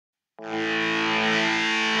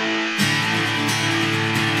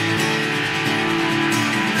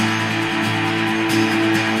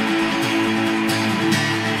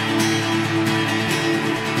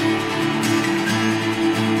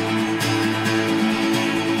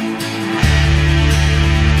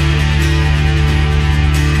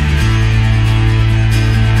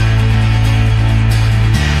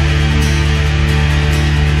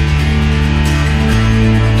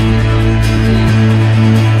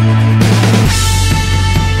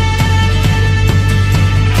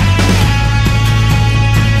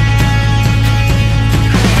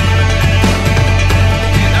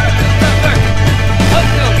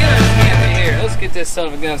This son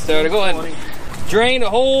of a gun starter. Go ahead and drain the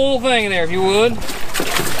whole thing in there if you would. You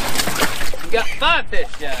got 5 fish,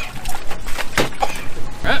 John.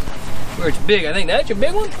 Right? Where it's big. I think that's your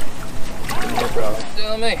big one. No problem.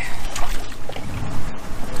 Tell me.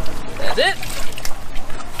 That's it.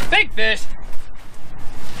 Big fish.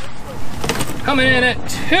 Coming in at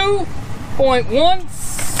 2.16.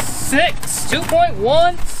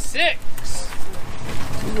 2.16.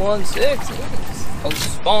 2.16.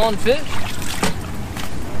 Post spawn fish.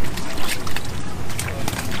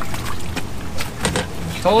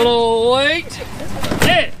 Total weight is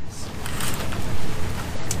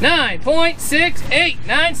 9.68,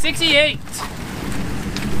 968.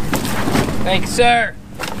 Thank you, sir.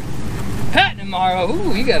 Pat tomorrow.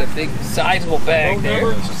 Ooh, you got a big, sizable bag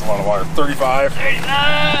there. It's just a lot of water. 35.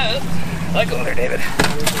 39. Let go there, David.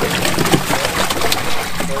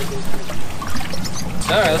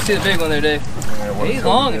 All right, let's see the big one there, Dave. Yeah, he's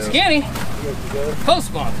long and skinny. Post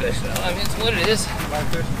spawn fish, though. I mean, it's what it is.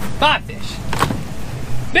 5 fish.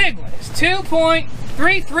 Big one is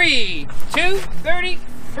 2.33,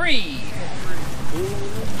 233.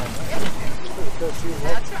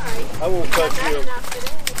 That's right. I won't touch you.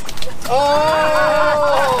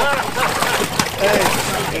 Oh!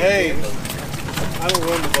 Hey, I don't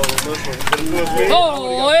run the boat on this one, but it was me.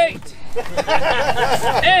 Total weight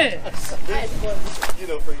is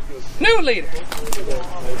new leader.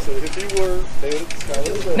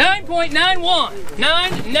 9.91,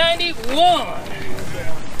 991.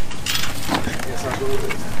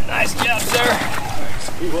 Nice job, sir.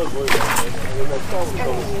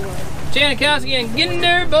 Kosciusko and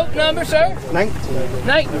Ginder, boat number, sir? 19.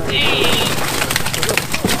 19.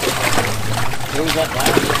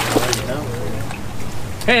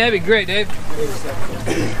 Hey, that'd be great, Dave.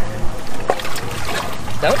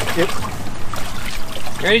 That one? Yep.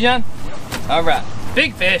 You ready, John? All right.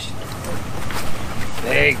 Big fish.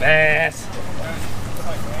 Big bass.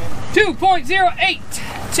 2.08.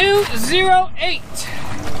 208.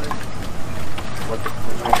 You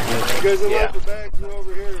guys have left the bags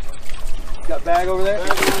over here. Got a bag over there?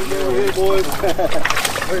 Bag over here, boys.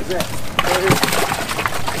 Where's that? Right here.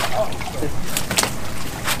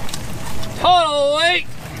 Total weight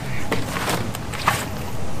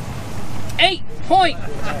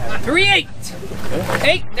 8.38.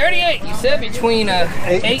 838. You said between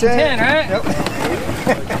 8 and 10, right? Yep.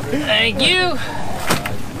 Thank you.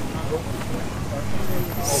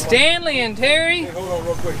 Stanley and Terry. Hold on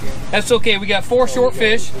real quick. That's okay. We got 4 short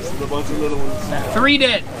fish. This is a bunch of little ones. 3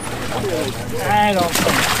 dead. I don't know.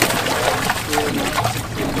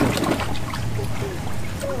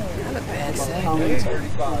 Not a bad sack.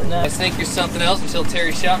 I think you're something else until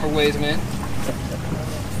Terry Schopper weighs him in.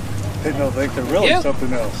 They don't think they're really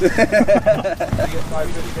something else.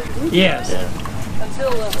 Yes.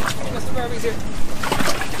 Until Mr. Barbie's here.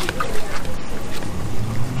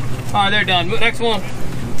 All right, they're done. Next one.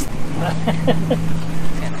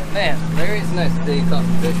 Man, Larry's nice day you caught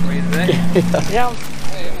some fish for you today. Yeah.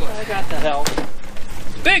 I got the help.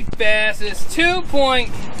 Big bass is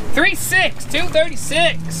 2.36,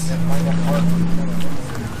 236.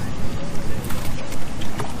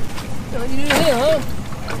 What you doing here, huh?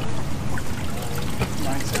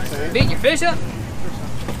 Beat your fish up?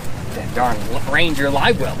 That darn Ranger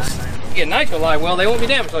live wells. You get a nitro live well, they won't be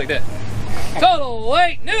damaged like that. Total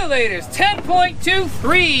weight, new leaders,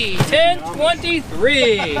 10.23,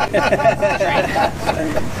 10.23.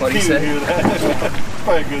 What do you say?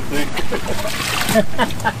 Probably a good thing.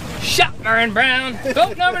 Shopper and Brown.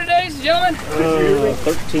 Boat number today, ladies and gentlemen?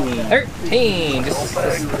 13. 13. Just I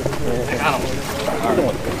don't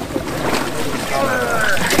know.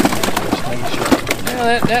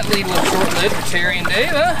 Well, that lead was short-lived for Terry and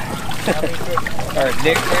Dave, huh? Or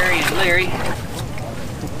Dick, Terry, and Larry.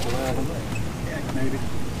 Maybe.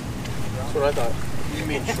 That's what I thought. You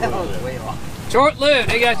mean short-lived? Short-lived.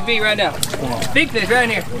 They got you beat right now. Big fish right in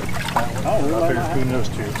here. Oh, I figured between those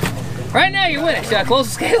two. Right now you're winning. Should I close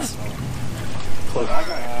the scales?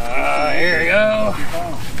 Here we go.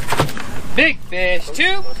 Big fish,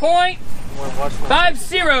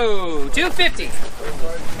 2.50, 250.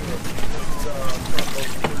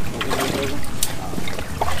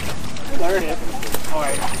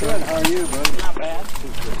 Alright, good. How are you, buddy? Not bad.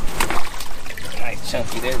 Nice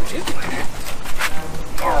chunky there, but you.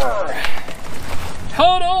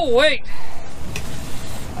 Total weight.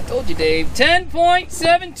 I told you, Dave.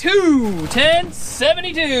 10.72.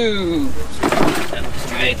 10.72.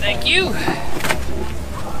 Straight, thank you.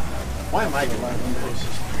 Why am I getting this?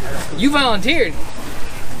 You volunteered.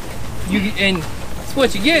 And that's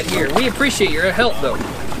what you get here. We appreciate your help, though.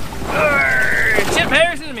 Chip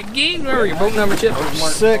Harrison, McGee. Remember your boat number, Chip?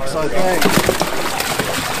 6, I think.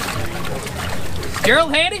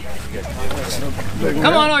 Gerald handy?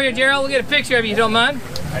 Come on over here, Gerald. We'll get a picture of you, if you don't mind.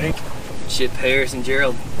 Chip Harrison,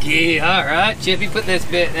 Gerald. Yeah, all right. Chip, you put that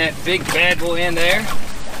big bad boy in there.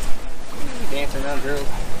 Dancing around, Gerald.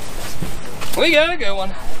 We got a good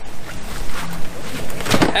one.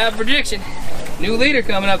 Have a prediction. New leader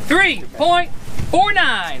coming up. 3.49.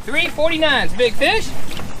 3.49 is a big fish.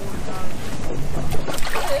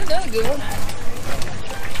 Yeah, that's a good one.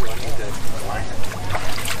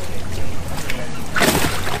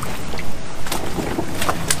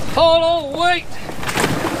 Total weight.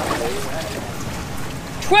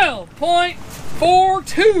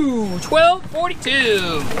 12.42.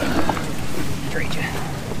 12.42. Trade you.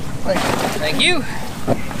 Thank you.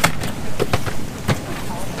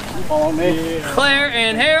 Follow me. Claire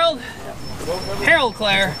and Harold. Harold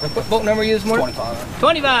Claire. What boat number you this morning?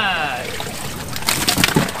 25.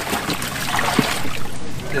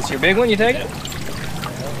 This your big one you take it?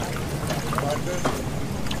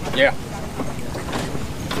 Yeah.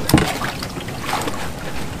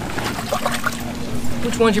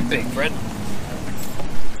 Which one's your big, Fred?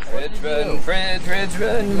 Fred's running, Fred's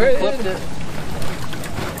running, Fred.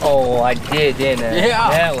 Oh, I did, didn't I? Yeah.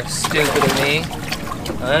 That was stupid of me.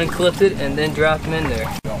 I unclipped it and then dropped him in there.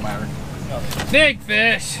 Don't matter. Big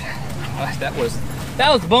fish. That was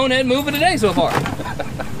the bonehead move of the day so far.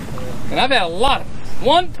 And I've had a lot of them.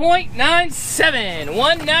 1.97.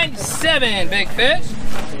 197 big fish.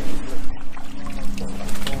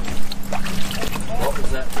 What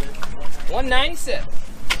was that? 197.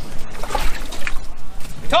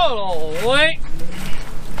 Total weight.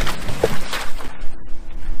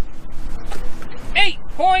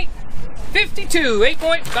 8.52.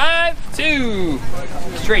 8.52.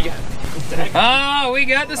 Straight you. Oh, we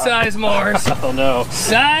got the size mores. Oh no.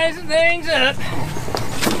 Sizing things up.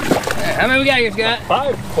 How many we got here, Scott?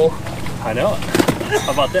 5. 4. I know it.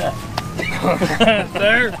 How about that?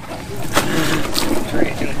 Sir.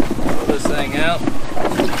 Pull this thing out.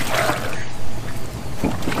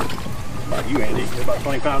 About you, Andy? You're about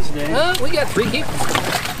 20 pounds a day? We got 3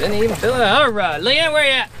 keepers. Didn't even fill it out. All right, Leanne, where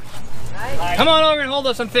you at? Hi. Come on over and hold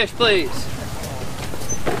up some fish, please.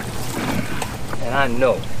 And I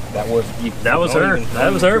know that was you. That was her.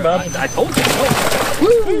 That was her, bud. I told you.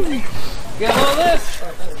 Woo! Got all this.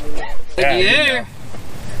 Yeah.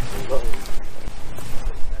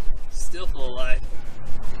 Still full of life.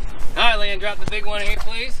 All right, Leanne, drop the big one here,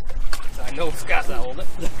 please. So I know Scott's not holding it.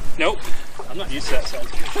 Nope. I'm not used to that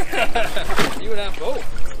size. You and I both.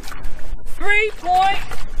 3 point.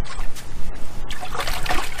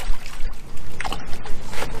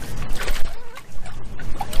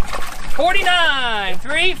 49,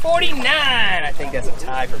 349. I think that's a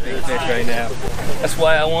tie for big fish right now. That's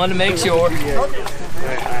why I wanted to make sure. I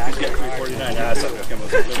got 349. Nah, something's coming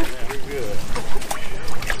up.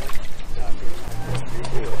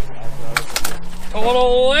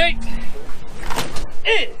 Total weight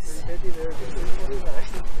is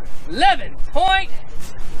 11.21.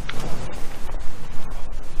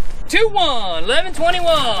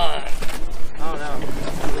 11.21. Oh no.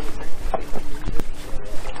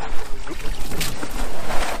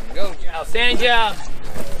 Go, outstanding job.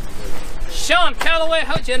 Sean Calloway,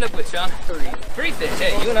 how'd you end up with, Sean? 3 fish.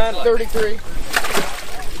 Hey, you and I like 33.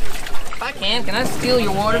 If I can I steal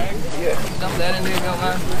your water? Yeah. Dump that in there, if you don't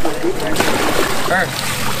mind.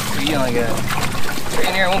 Perfect. You only got right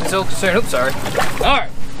in here, I won't be so concerned. Oops, sorry.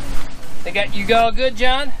 Alright. They got you all good,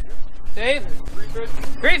 John? Dave?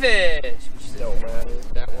 3 fish. Don't matter.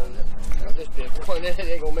 That one. This big one, it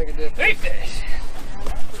ain't gonna make a difference. 3 fish.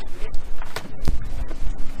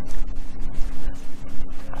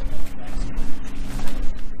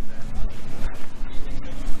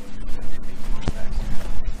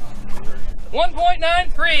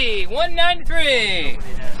 $1.93, 193.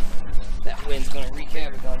 That wind's gonna wreak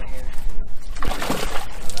havoc on here.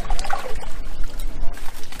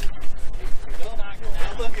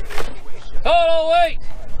 Total weight.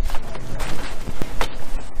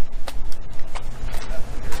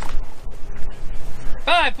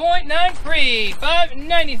 5.93,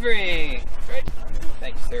 5.93. Great.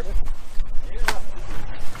 Thank you, sir.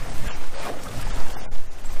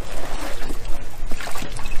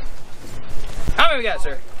 How many we got,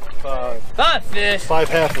 sir? 5 fish. 5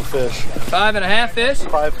 half a fish. 5.5 fish?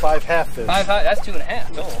 5 half fish. 5, that's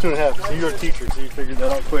 2.5. Oh. 2.5. So you're a teacher, so you figured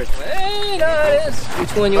that out quick. Hey, no, it is.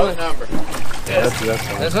 Which one you want? Number. Yeah, that's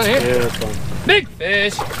fine. This one here? Yeah, that's fine. Big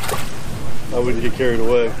fish. I wouldn't get carried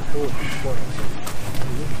away.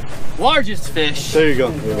 Largest fish. There you go.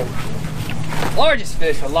 There you go. Largest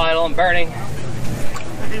fish for Lionel and Burning.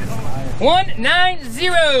 190.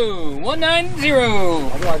 190.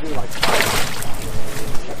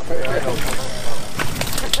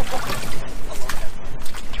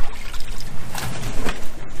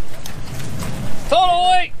 Total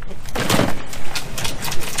weight.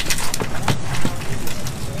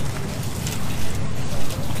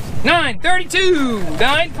 $9.32.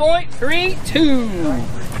 9.32.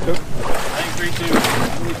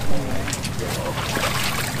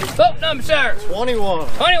 932. Boat number, sir. 21.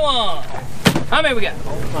 21. How many we got?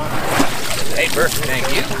 8 perfect, thank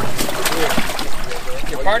you.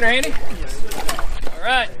 Your partner handy? All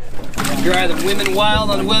right. You're either Women Wild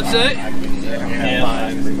on the website. Yeah,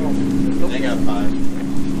 5. They got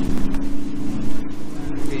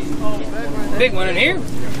 5. Big one in here.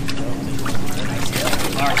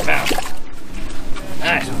 Largemouth.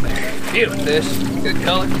 Nice one there. Beautiful fish. Good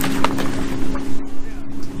color.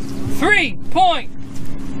 3.58.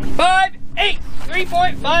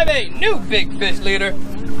 3.58. New big fish leader.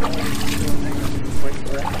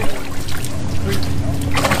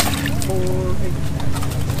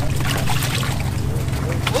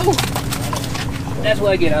 Ooh. That's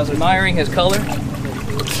what I get. I was admiring his color.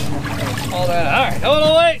 All that. All right.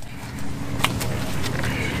 Total weight.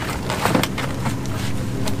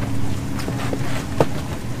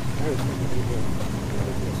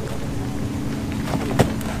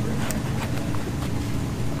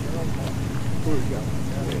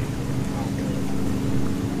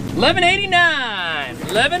 $11.89.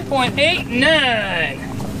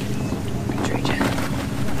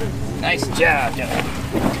 11.89. Nice job, John.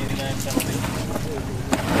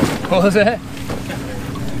 What was that?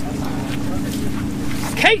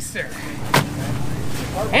 Kaser.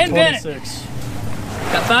 And Bennett. 26.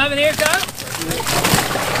 Got 5 in here, Kyle?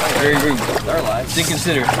 Very rude. Our lives. Didn't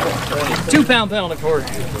consider it. 2 pound penalty for it.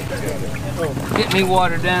 Get me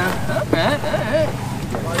watered down. Alright, alright.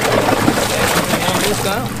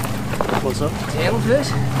 Kyle. What's up?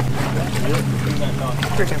 Tailfish.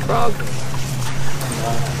 Freaking frog.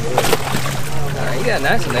 Alright, you got a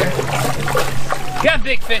nice one there. Got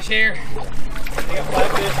big fish here. You got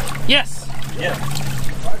 5 fish? Yes. Yeah.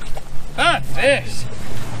 5 fish.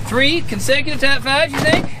 3 consecutive top 5s, you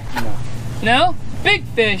think? No. No? Big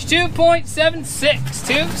fish, 2.76.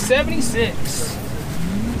 276.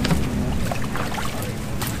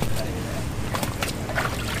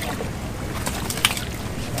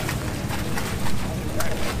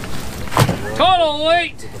 Total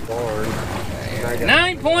weight.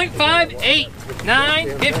 9.58.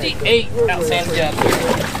 9.58. Outstanding job.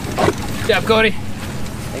 Good job, Cody.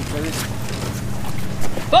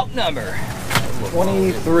 Boat number.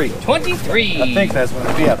 23. 23. I think that's what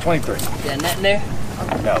it is. Yeah, 23. Got a net in there?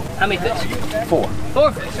 No. How many fish? 4.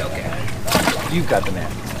 4 fish, okay. You've got the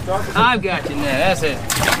net. I've got you net, that's it.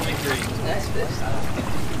 23. Nice fish.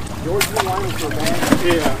 George, you in line for a bag?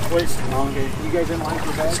 Yeah, wait. Okay. You guys in line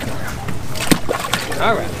for a bag?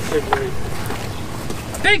 All right.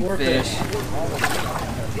 Big fish.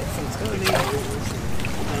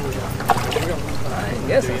 I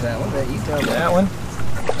guess it's that one. You tell me. That one?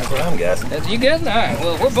 That's what I'm guessing. That's you guessing? All right.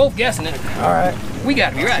 Well, we're both guessing it. All right. We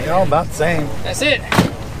got to be right. They're all about the same. That's it.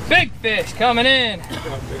 Big fish coming in.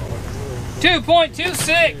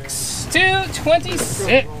 2.26.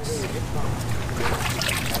 226.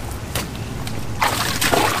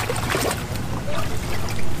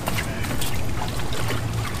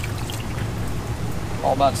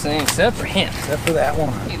 All about the same, except for him. Except for that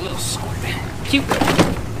one. You little squirt. Cute.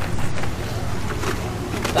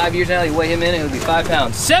 5 years now, you weigh him in, it would be 5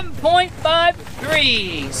 pounds.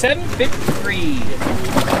 7.53. 7.53.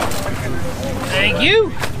 Thank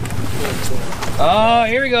you. Oh,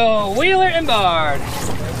 here we go. Wheeler and Bard.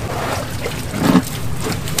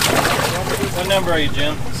 What number are you,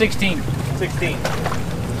 Jim? 16. 16.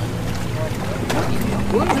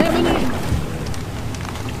 What does that mean?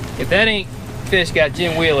 If that ain't fish got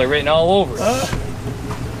Jim Wheeler written all over it,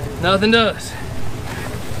 nothing does.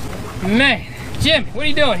 Man, Jim, what are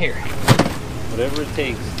you doing here? Whatever it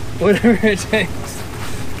takes. Whatever it takes.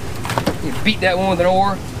 You beat that one with an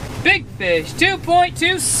oar. Big fish,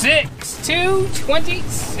 2.26.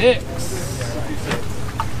 226.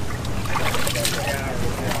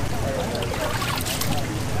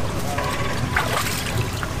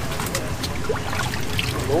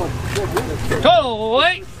 Total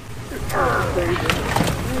weight.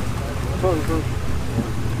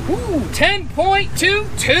 Ooh,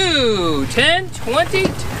 10.22.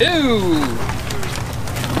 10.22.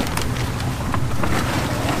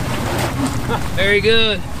 Very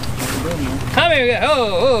good. How many we got?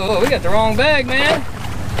 Oh, we got the wrong bag, man.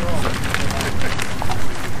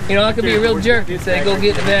 You know, I could be a real jerk and say, go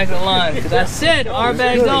get the back of the line. Because I said our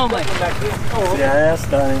bag's only. Yeah, I asked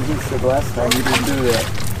Donnie, and he said last time you didn't do that.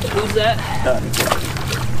 Who's that? Donnie.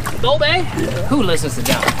 Gold bag? Yeah. Who listens to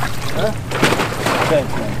John? Huh?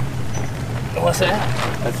 Thanks, man. What's that?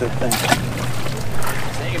 That's it, thanks. Is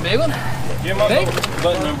that your big one? Jim, what Big?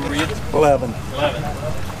 button number were you? 11. 11.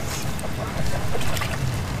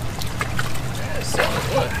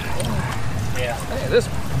 Yeah. Hey, this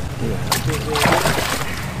one.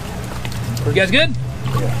 You guys good?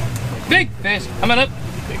 Yeah. Big fish. Coming up.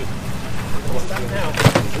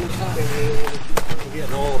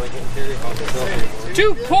 Getting old, I can't carry it myself.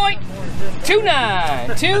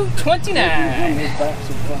 2.29. 229.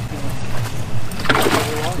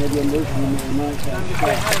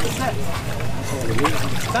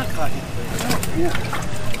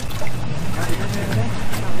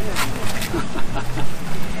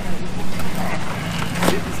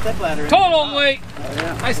 Total weight.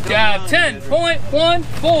 Nice job.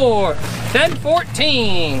 10.14.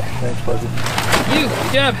 10.14. Thanks, Buzzy. You,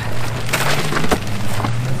 good job.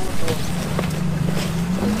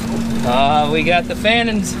 We got the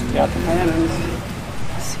Fannons. Got the Fannons.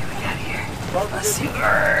 Let's see what we got here. Let's see.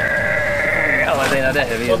 Oh, they not that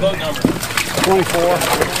heavy. What boat number? 24.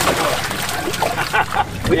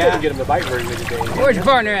 We couldn't get him to bite very many days. Where's your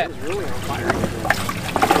partner at?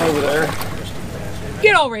 Over there.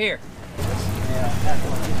 Get over here.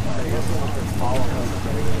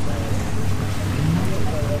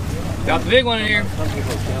 Got the big one in here.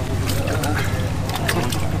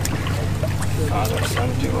 Oh, there's some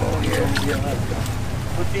too old here.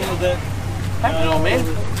 What team was that? I don't know, man.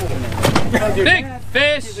 Big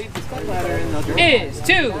fish is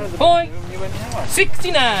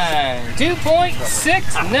 2.69.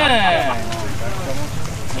 2.69.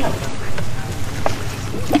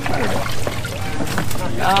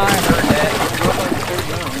 I heard that.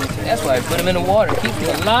 That's why I put them in the water. Keep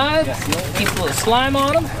them alive, keep a little slime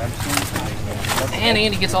on them, and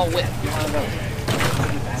Andy gets all wet.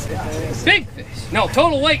 Big fish. No,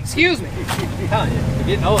 total weight, excuse me. You're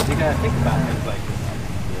getting old, you gotta think about things like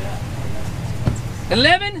this.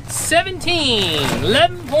 11.17.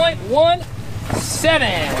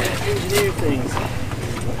 11.17. Engineer things.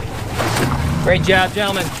 Great job,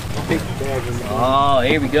 gentlemen. Oh,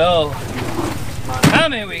 here we go. How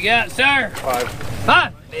many we got, sir? 5.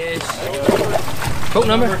 5 fish. Boat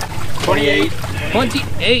number? 28.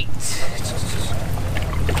 28.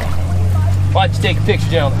 Why don't you take a picture,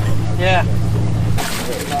 gentlemen? Yeah.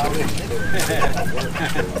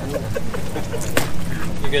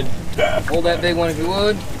 You good? Hold that big one if you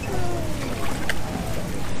would.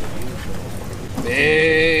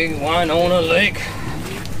 Big Winona Lake.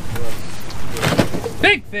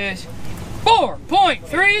 Big fish.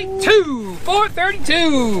 4.32.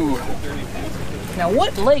 432. Now,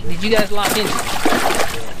 what lake did you guys lock into?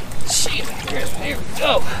 Shit. Here we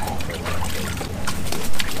go.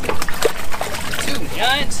 2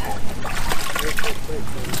 giants.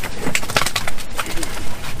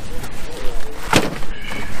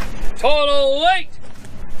 Total weight.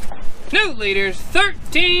 New leaders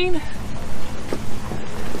 13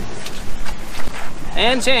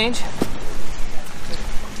 and change.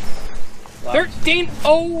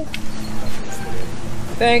 13.0. I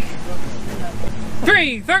think.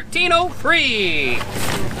 13.03.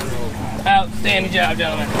 Outstanding job,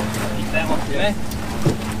 gentlemen. Keep that one, okay?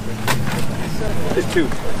 Just 2.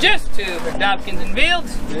 Just 2 for Dobkins and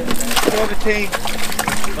Fields. 17.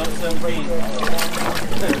 About 17.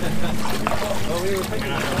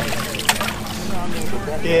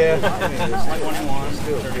 Yeah.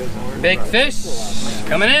 Big fish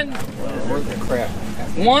coming in.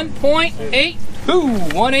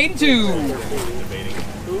 1.82. 182.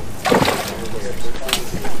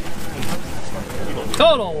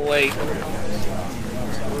 Total weight.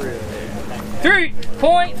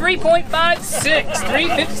 3.56.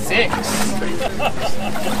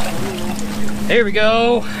 356. Here we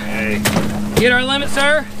go. Get our limit,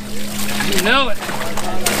 sir. You know it.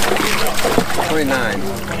 29.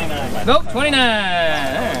 Vote 29. All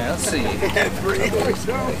right, let's see.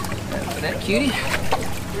 That cutie.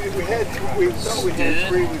 We thought we had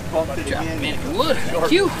 3. We bumped it Drop him again. in if you would.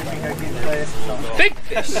 Thank you. Big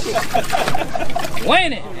fish.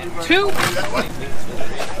 Winning in 2.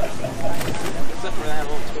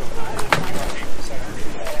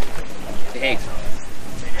 Hey.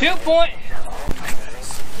 2 point.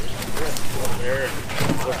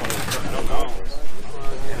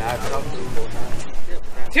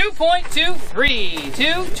 $2.23,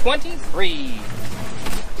 223.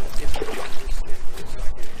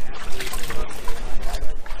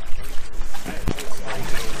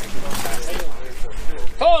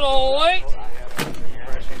 Total weight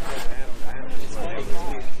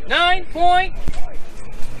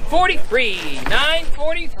 9.43,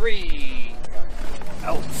 9.43.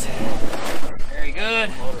 Out. Very good.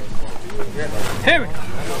 Here we go.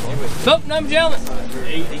 Boat number, gentlemen.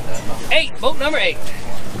 8. Boat number 8.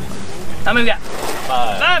 How many we got?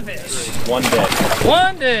 5 fish. 1 dead.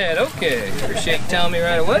 1 dead. Okay. Appreciate you telling me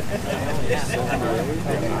right away.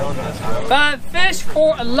 5 fish,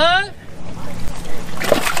 4 alive.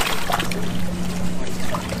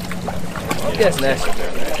 I'm guessing that's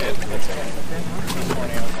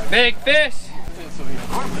big fish.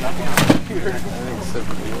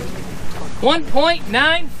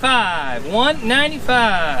 1.95.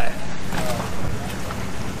 195.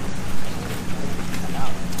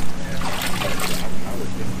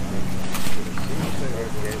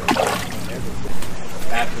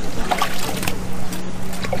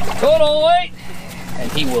 Total weight,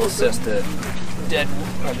 and he will assess the dead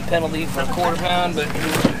or the penalty for a quarter pound, but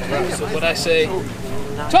so what I say.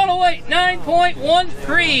 Total weight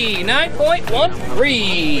 9.13,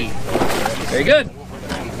 9.13. Very good.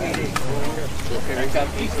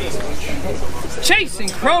 Chasing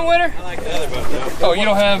Chrome winner. Oh, you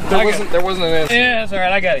don't have? There wasn't an answer. Yeah, that's all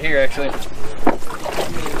right. I got it here actually.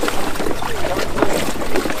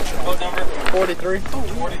 Boat number 43.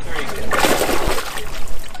 43.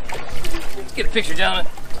 Let's get a picture, gentlemen.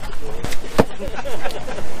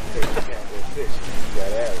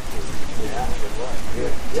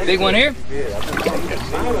 Big one here.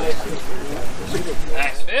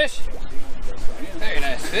 Nice fish. Very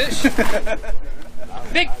nice fish.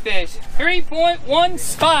 Big fish.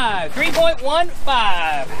 3.15.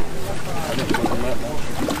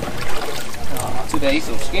 3.15. Too bad he's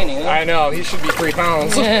so skinny, huh? I know, he should be 3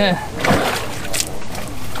 pounds. Yeah.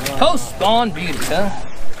 Post-spawn beauties, huh?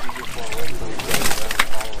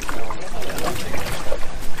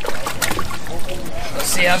 Let's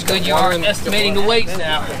see how good you are in estimating the weights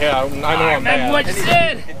now. Yeah, I know I'm Remember bad. what you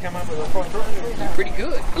said? Pretty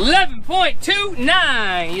good.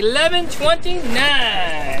 11.29.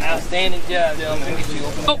 11.29. Outstanding job, gentlemen.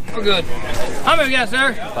 Oh, we're good. How many we got,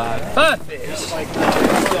 sir? 5 fish.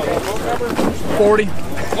 40.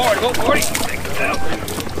 40. Go 40.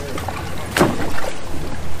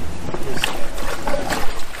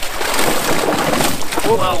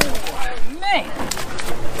 Whoa. Man.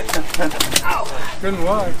 Ow. Couldn't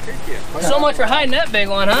lie. So much for hiding that big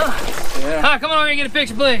one, huh? Yeah. Hi, come on over here and get a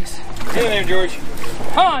picture, please. Get in there, George.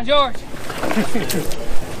 Come on, George.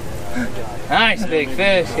 Nice big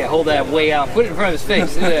fish. Yeah, hold that way out. Put it in front of his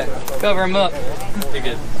face. Do that. Cover him up. You're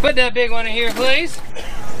good. Put that big one in here, please.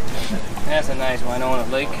 That's a nice Winona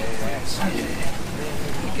Lake. You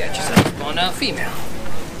got yourself on a female.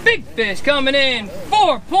 Big fish coming in.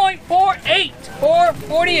 4.48.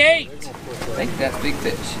 4.48. I think that's big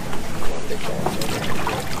fish.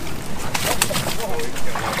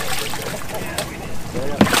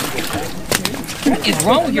 What is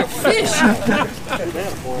wrong with your fish?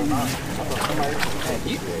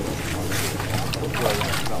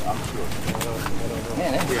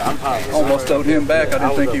 Almost owed him back. I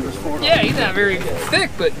didn't think he was 40. Yeah, he's not very thick,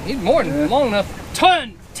 but he's more than long enough.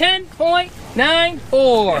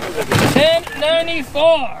 10.94.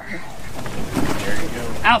 10.94.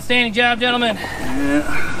 Outstanding job, gentlemen.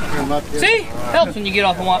 Yeah. See? Helps when you get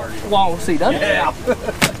off the wall seat, doesn't it? Yeah.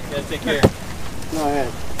 Gotta take care. Go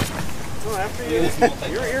ahead. Oh, after you.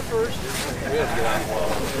 You're here first.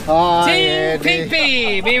 Hi, Team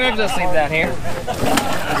PP. BMX does sleep down here.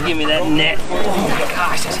 Give me that net. Oh my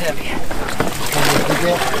gosh, that's heavy.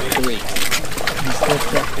 3.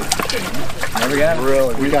 Never got it?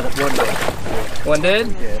 Really? We got it 1 day. 1 dead?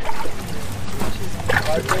 Yeah.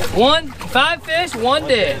 5 fish, 1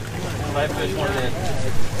 dead. 5 fish, 1 dead.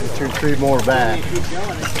 We threw 3 more back. We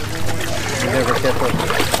never kept a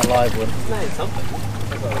live one.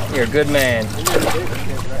 You're a good man.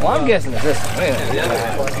 Well, I'm guessing it's this one. Wait a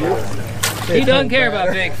minute. He doesn't care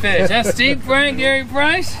about big fish. That's Steve Frank, Gary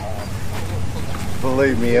Price.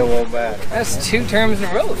 Believe me, it won't matter. That's 2 terms in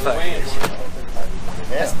a row of 5 fish.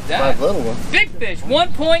 That's five little ones. big fish,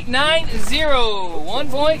 1.90.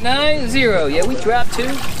 1.90. Yeah, we dropped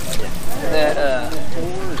two. That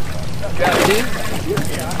dropped two.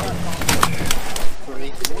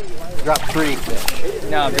 Drop three fish.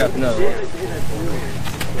 Now I've dropped another one.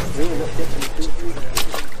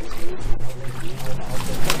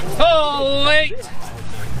 Oh, wait.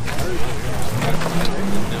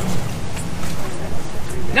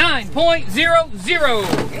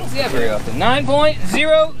 9.00. You don't see that very often.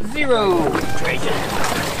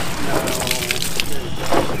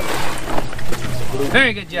 9.00.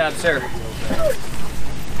 Very good job, sir.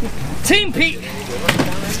 Team Pete.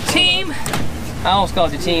 Team. I almost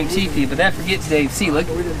called you Team TP, but that forgets Dave Seelig.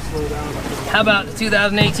 How about the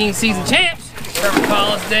 2018 season champs? Trevor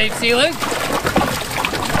Paulus, Dave Seelig.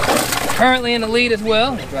 Currently in the lead as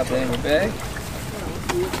well. Drop that in your bag.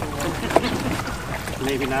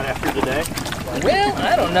 Maybe not after today. Well,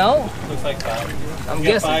 I don't know. Looks like five. I'm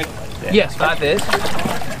guessing. Five? Yeah. Yes, 5 fish.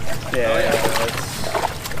 Yeah.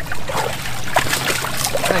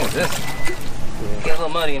 I think it's this. Get a little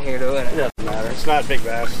muddy in here though, isn't it? It doesn't matter. It's not big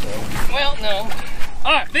bass, so. Well, no.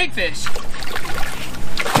 All right, big fish.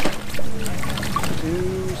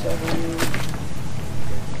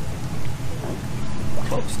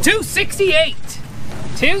 268.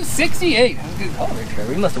 268. That's a good call there,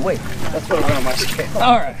 Trevor. You must have waited. That's what it went on my scale.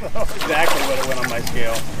 All right. That's exactly what it went on my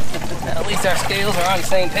scale. Now, at least our scales are on the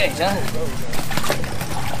same page, huh?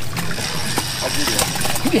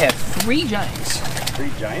 We have 3 giants.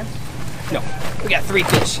 3 giants? No, we got 3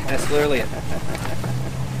 fish. That's literally it.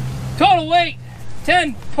 Total weight,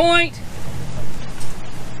 10.14.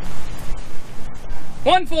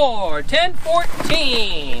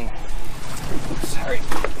 10.14. Sorry.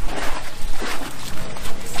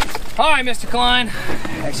 All right, Mr. Klein.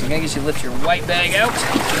 Actually, gonna get you to lift your white bag out.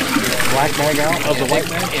 Black bag out? Of the white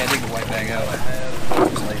bag? Yeah, take the white bag out.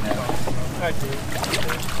 Just lay it down. All right, dude.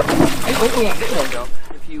 Hey, we won't jump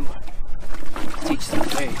if you teach them.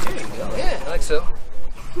 Hey, there you go. Yeah, I like so.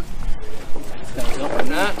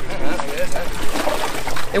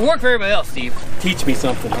 It worked for everybody else, Steve. Teach me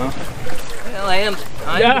something, huh? Well, I am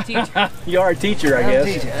a teacher. You are a teacher, I guess. I'm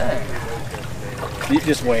a teacher. All right. You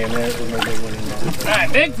just weigh in there. There's no big one in there. All right,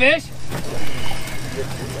 big fish.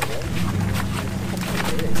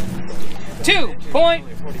 2.40.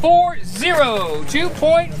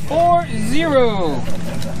 2.40.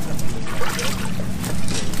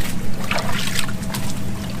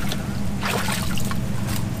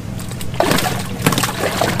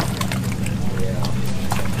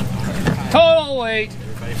 Total weight.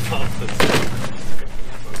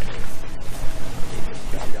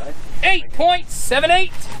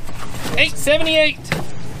 8.78. 878.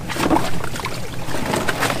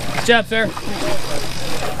 Good job, sir.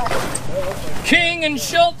 King and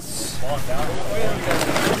Schultz.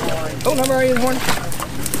 What number are you this morning?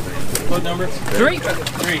 What number? 3?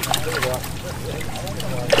 3. Is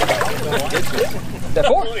that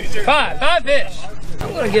 4? 5. 5 fish.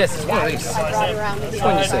 I'm gonna guess it's one of these. Which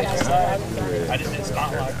one you say?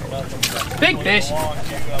 Big fish.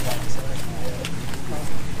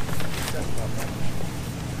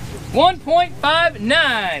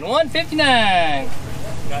 1.59. 159.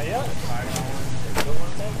 Not yet.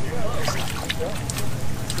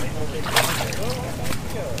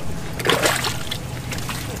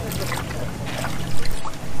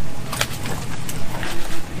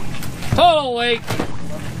 Total weight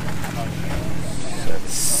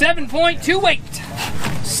 7.28.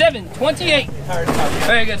 728.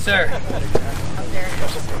 Very good, sir.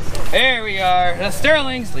 There we are. The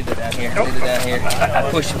Sterlings. Leave it down here. Leave it down here. I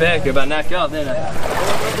pushed you back there, about knocked you off, didn't I?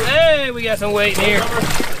 Hey, we got some weight in here.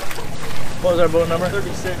 What was our boat number?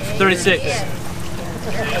 36. 36.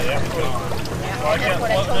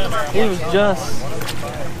 He was just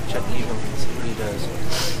check the eagle. See what he does.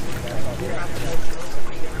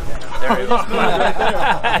 There he is.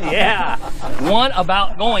 Yeah. One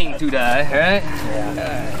about going to die, right?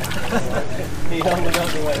 Yeah. He only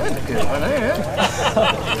goes away. That's a good one there.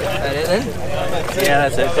 That is it? Yeah,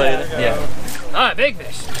 that's it. Clayton. Yeah. All right, big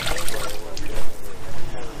fish.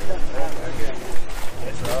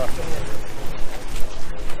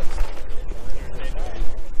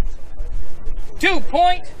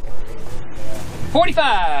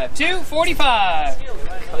 $2.45. $2.45.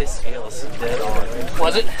 His scale is dead on.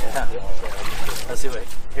 Was it? Yeah. Let's see what.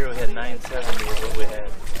 Here we had 970 is what we had.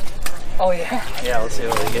 Oh yeah. Yeah, let's see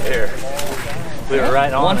what we get here. We were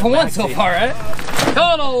right on. 1 for 1 so far, right?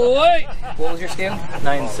 Total weight. What was your scale?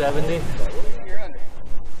 970. You're under.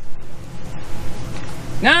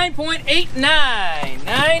 9.89.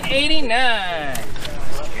 989.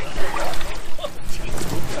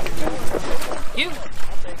 You.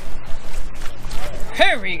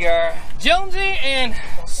 There we go. Jonesy and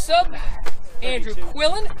sub Andrew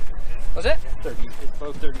Quillen. What's that? 30. It's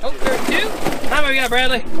both 32. Oh, 32. How many we got,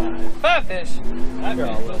 Bradley? 5 fish. They're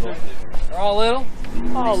all little. They're all little?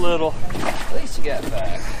 All little. At least you got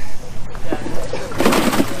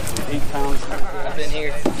 5. 8 pounds. I've been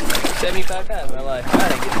here 75 times in my life. I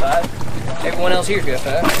didn't get 5. Everyone else here's got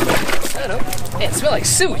 5. I don't know. Man, it smells like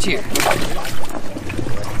sewage here. Got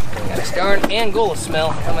a darn Angola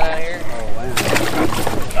smell coming out of here. Oh, wow.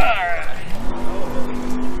 Alright.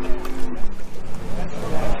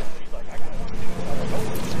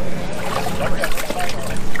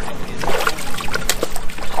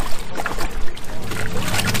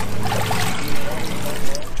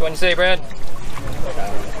 What do you say, Brad?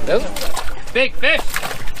 Nope. Big fish.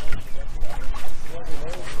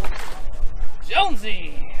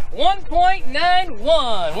 Jonesy, 1.91,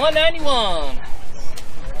 191.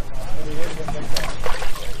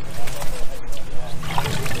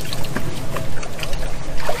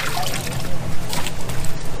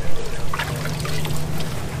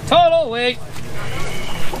 Total weight.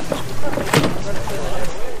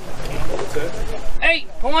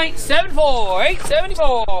 8.74,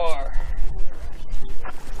 874.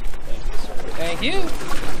 Thank you.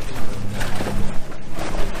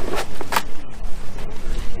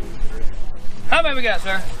 How many we got,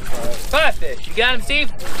 sir? 5 fish. You got him,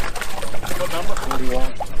 Steve? What number?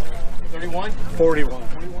 41. 31? 41.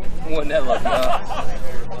 Wasn't that lucky, huh?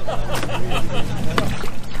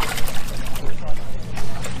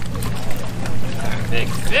 Big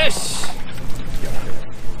fish.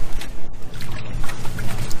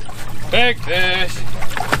 Big fish.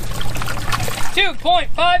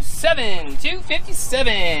 2.57,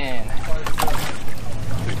 257.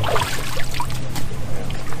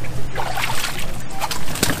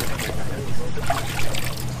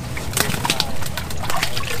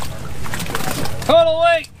 Total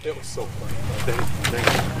weight. It was so funny.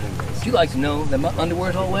 Would you like to know that my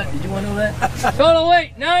underwear's all wet? Did you want to know that? Total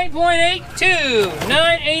weight, 9.82,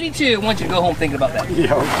 982. I want you to go home thinking about that.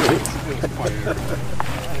 Yeah, okay.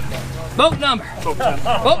 Boat number.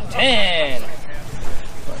 Boat 10.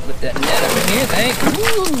 Put that net over here, thanks.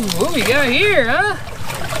 Ooh, what we got here, huh?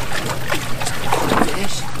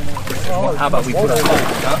 Fish. How about we put on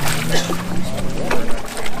partners, huh?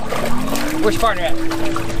 Where's your partner at?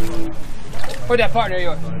 Where's that partner of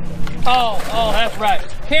yours? Oh, that's right.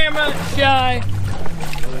 Camera shy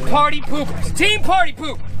party poopers. Team party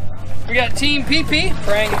poop. We got Team PP,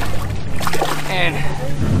 Frank, and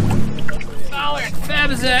Fowler and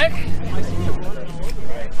Fabiszak.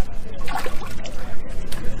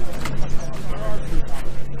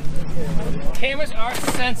 Cameras are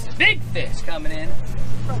sensitive. Big fish coming in.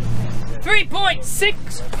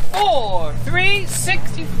 3.64,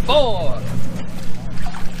 364.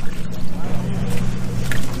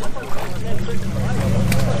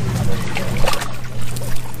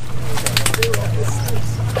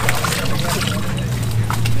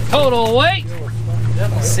 Total weight.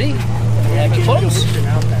 Let's see. Might be close.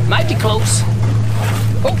 Might be close.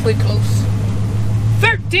 Hopefully close.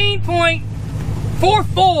 13.44.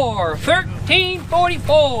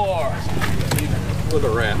 1344. With a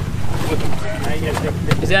wrap.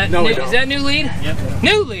 Is that No, new, we don't. is that new lead? Yep.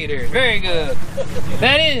 New leader. Very good.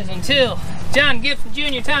 That is until John Gibson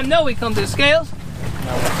Jr. time know we come to the scales.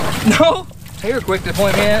 No? You were quick to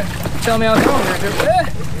point me at. Tell me I was wrong there.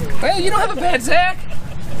 Well, you don't have a bad sack.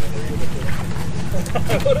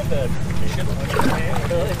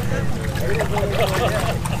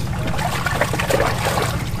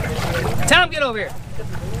 Tom, get over here.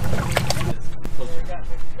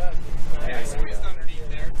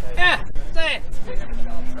 Yeah, say it.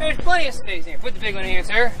 There's plenty of space here. Put the big one in here,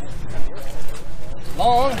 sir.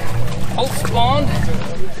 Long, hope spawned.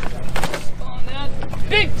 Spawned out.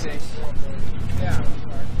 Big fish.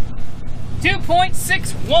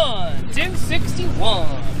 2.61, 261.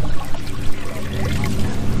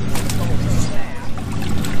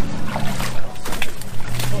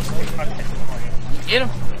 Get him.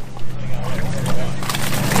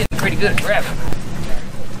 Getting pretty good at grabbing.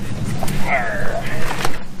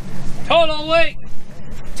 Total weight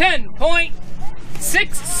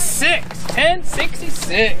 10.66,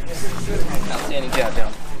 1066. Outstanding job,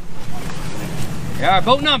 John. Our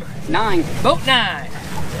boat number 9. Boat 9.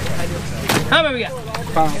 How many we got?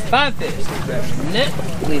 5 fish. Grab the net.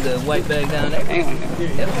 Leave the white bag down there. Hang on.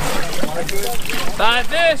 Yep. 5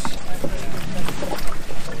 fish.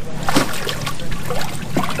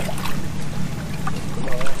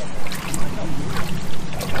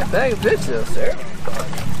 A bag of fish though, sir.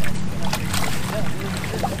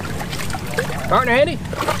 Partner handy?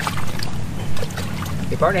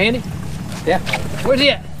 Hey, partner handy? Yeah. Where's he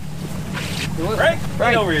at? Frank,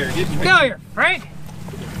 get over here. Get Get over here, Frank.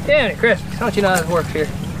 Damn it, Christmas. Don't you know how this works here?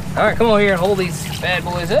 All right, come over here and hold these bad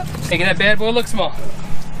boys up. Making that bad boy look small.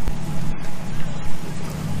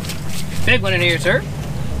 Big one in here, sir.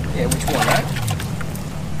 Yeah, which one, right?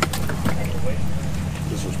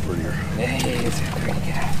 This was prettier. Hey, it's a pretty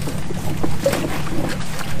guy.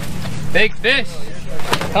 Big fish.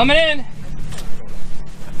 Coming in.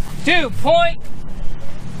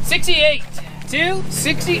 2.68.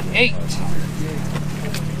 268.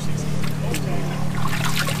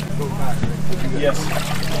 Yes. Too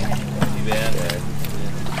bad.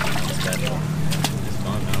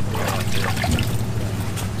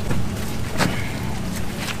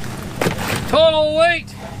 Total weight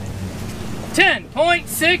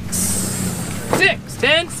 10.66.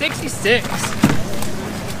 1066.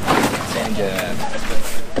 Same job.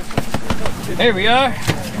 Here we are.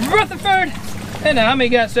 Rutherford. And now how many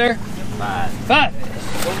you got, sir? 5. 5.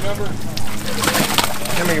 Boat number?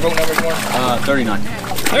 Remember your boat number, Warren? 39.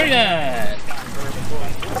 39.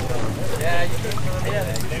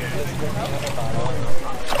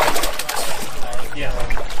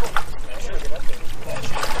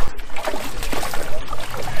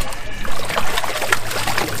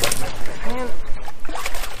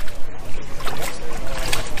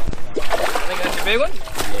 Big one? Yeah.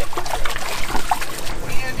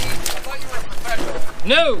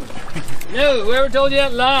 No! No, whoever told you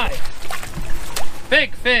that lie?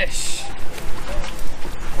 Big fish.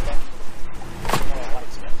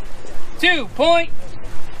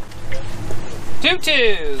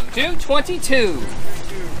 2.22. 222.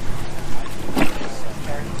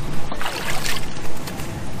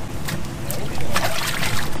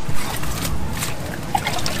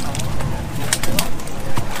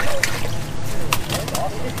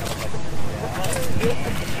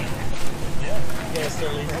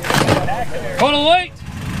 Total weight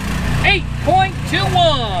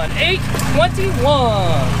 8.21.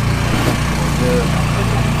 821.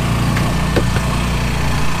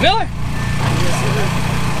 Miller.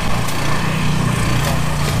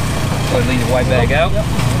 Go ahead, leave the white bag out.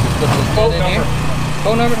 Put this boat in here.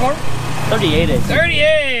 Phone number, Mark? 38.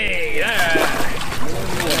 38. All right.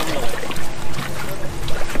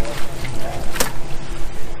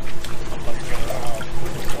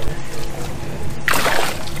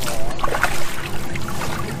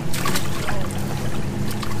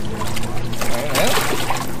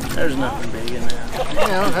 There's nothing big in there.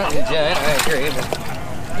 No, not a giant, I agree, but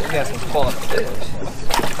you got some quality fish.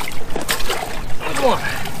 Good one.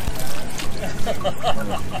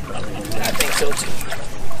 I think so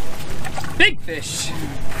too. Big fish.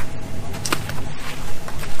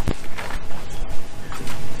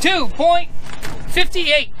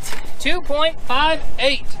 2.58.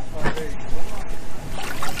 2.58.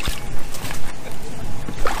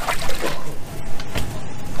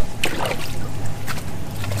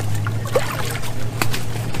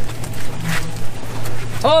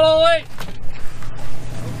 Total weight.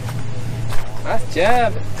 Nice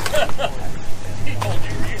job.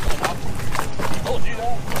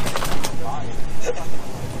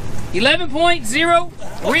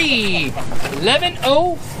 11.03.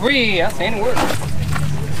 11.03. Outstanding work.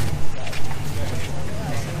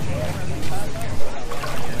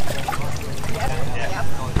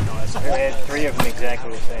 We had 3 of them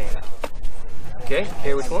exactly the same. Okay,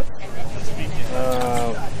 here, which one?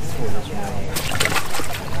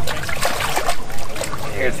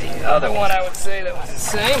 Here's the other one I would say that was the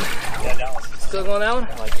same. Still going that one?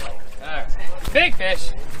 Alright. Big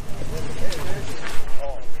fish.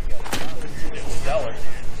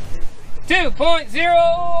 2.06.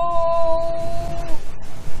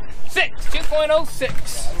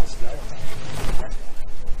 2.06.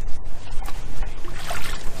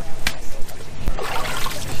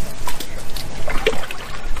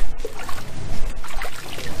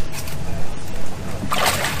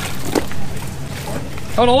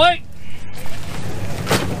 Total weight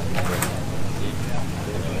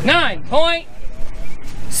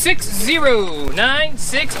 9.60.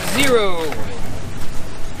 960.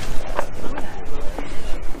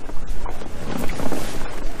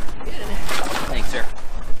 Thanks, sir.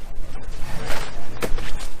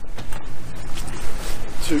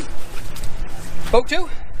 2. Boat 2?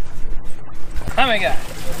 How many got?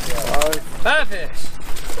 5 fish.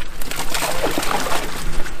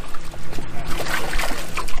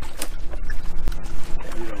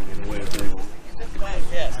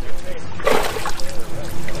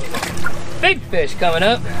 Big fish coming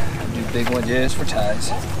up. Do big one just for ties.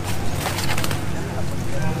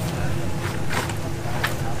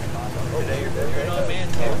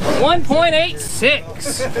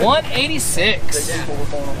 1.86. 186.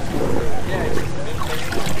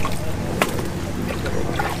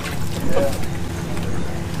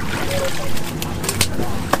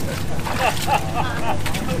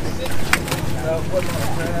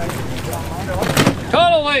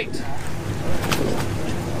 Total weight.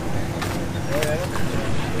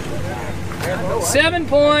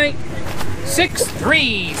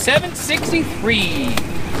 7.63. 763.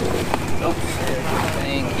 Oops.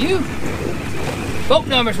 Thank you. Boat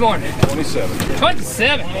numbers morning. 27.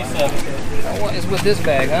 27. What is with this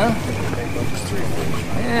bag, huh?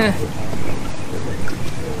 Yeah.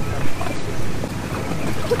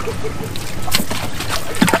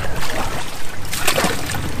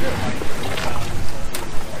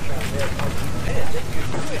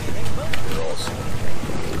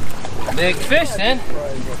 Big fish then.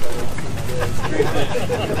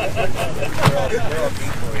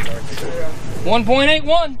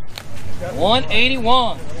 $1.81.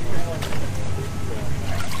 181.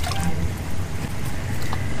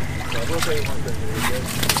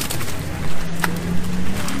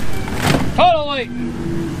 Total weight.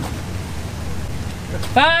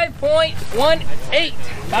 5.18.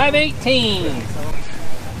 518.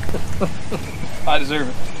 I deserve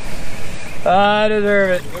it. I deserve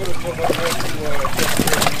it.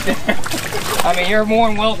 I mean, you're more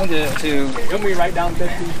than welcome to. You'll be right down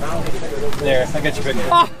 15 pounds. There, I got your picture.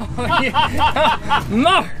 Oh, yeah.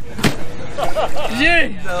 Mark.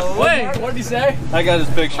 Jeez. No. Wait. What did he say? I got his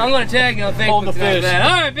picture. I'm gonna tag you on Facebook. Hold the fish. All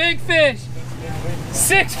right, big fish.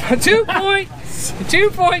 2.28.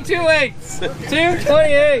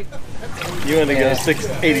 228. You wanted to go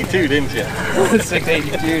 682, didn't you?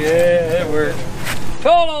 682. Yeah, it worked.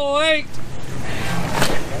 Total weight.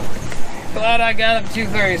 Glad I got up at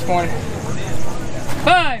 2:30 this morning.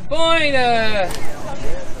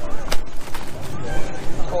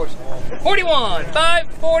 41.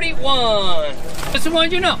 541. Just the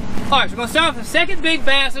ones you know. All right, so we're gonna start with the second big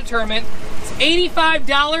bass of the tournament. It's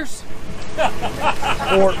 $85.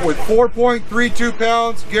 With 4.32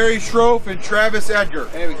 pounds, Gary Schroff and Travis Edgar.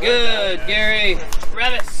 Very good, Gary.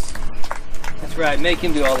 Travis. That's right. Make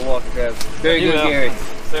him do all the walking, Travis. Very good, Gary.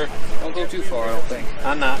 Sir. Don't go too far, I don't think.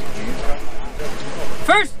 I'm not.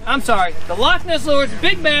 First, I'm sorry, the Loch Ness Lures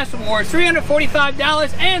Big Bass Award,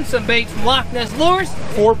 $345 and some baits from Loch Ness Lures.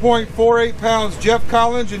 4.48 pounds, Jeff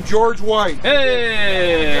Collins and George White.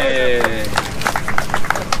 Hey!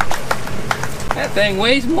 That thing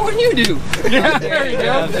weighs more than you do. There you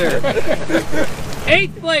go.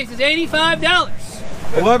 Eighth place is $85.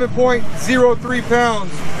 11.03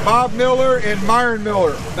 pounds, Bob Miller and Myron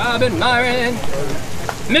Miller. Bob and Myron.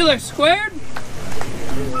 Miller squared.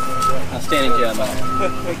 Outstanding job, man.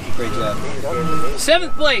 Great job.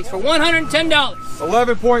 Seventh place for $110.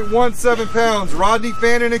 11.17 pounds, Rodney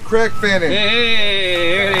Fannin and Craig Fannin.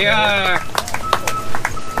 Hey, here they are.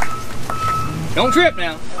 Don't trip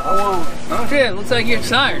now. Don't trip. Looks like you're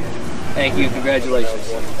tired. Thank you. Congratulations.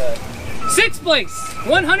 Sixth place,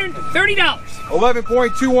 $130.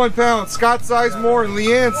 11.21 pounds, Scott Sizemore and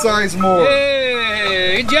Leanne Sizemore.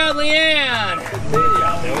 Hey, good job, Leanne.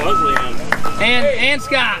 It was Leanne. And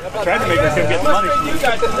Scott. I tried to make her come get the money from you.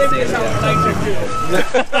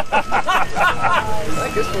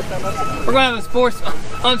 We're going to have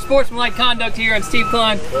a unsportsmanlike conduct here on Steve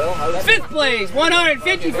Klein. Fifth place,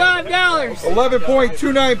 $155.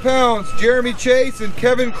 11.29 pounds, Jeremy Chase and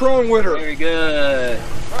Kevin Kronwitter. Very good.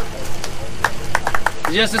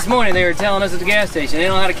 Just this morning they were telling us at the gas station they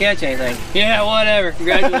don't know how to catch anything. Yeah, whatever.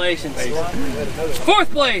 Congratulations.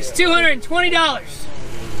 Fourth place, $220.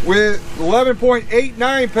 With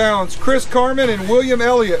 11.89 pounds, Chris Carmen and William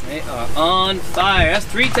Elliott. They are on fire. That's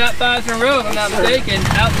 3 top 5s in a row, if I'm not mistaken.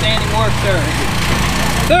 Outstanding work, sir.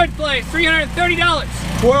 Third place, $330.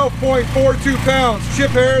 12.42 pounds, Chip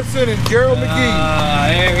Harrison and Gerald McGee. Ah,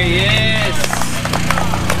 there he is.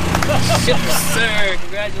 Chip, sir.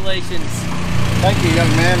 Congratulations. Thank you, young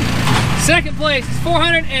man. Second place is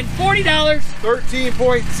 $440.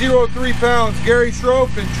 13.03 pounds, Gary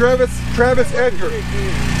Schroff and Travis Edgar.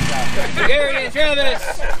 Gary and Travis.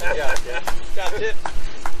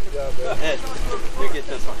 Ed, you get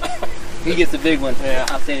this one. He gets the big one. Yeah.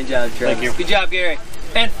 Outstanding job, Travis. Thank you. Good job, Gary.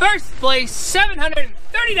 And first place,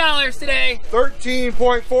 $730 today.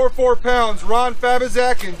 13.44 pounds, Ron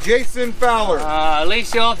Fabiszak and Jason Fowler. At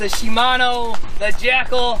least you off the Shimano, the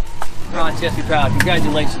Jackal. Ron, just be proud.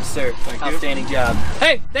 Congratulations, sir. Thank you. Outstanding job.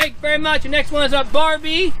 Hey, thank you very much. Your next one is up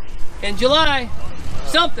Barbie in July.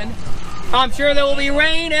 Something. I'm sure there will be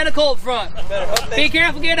rain and a cold front. Be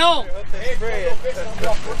careful getting home.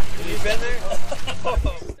 Have you been there?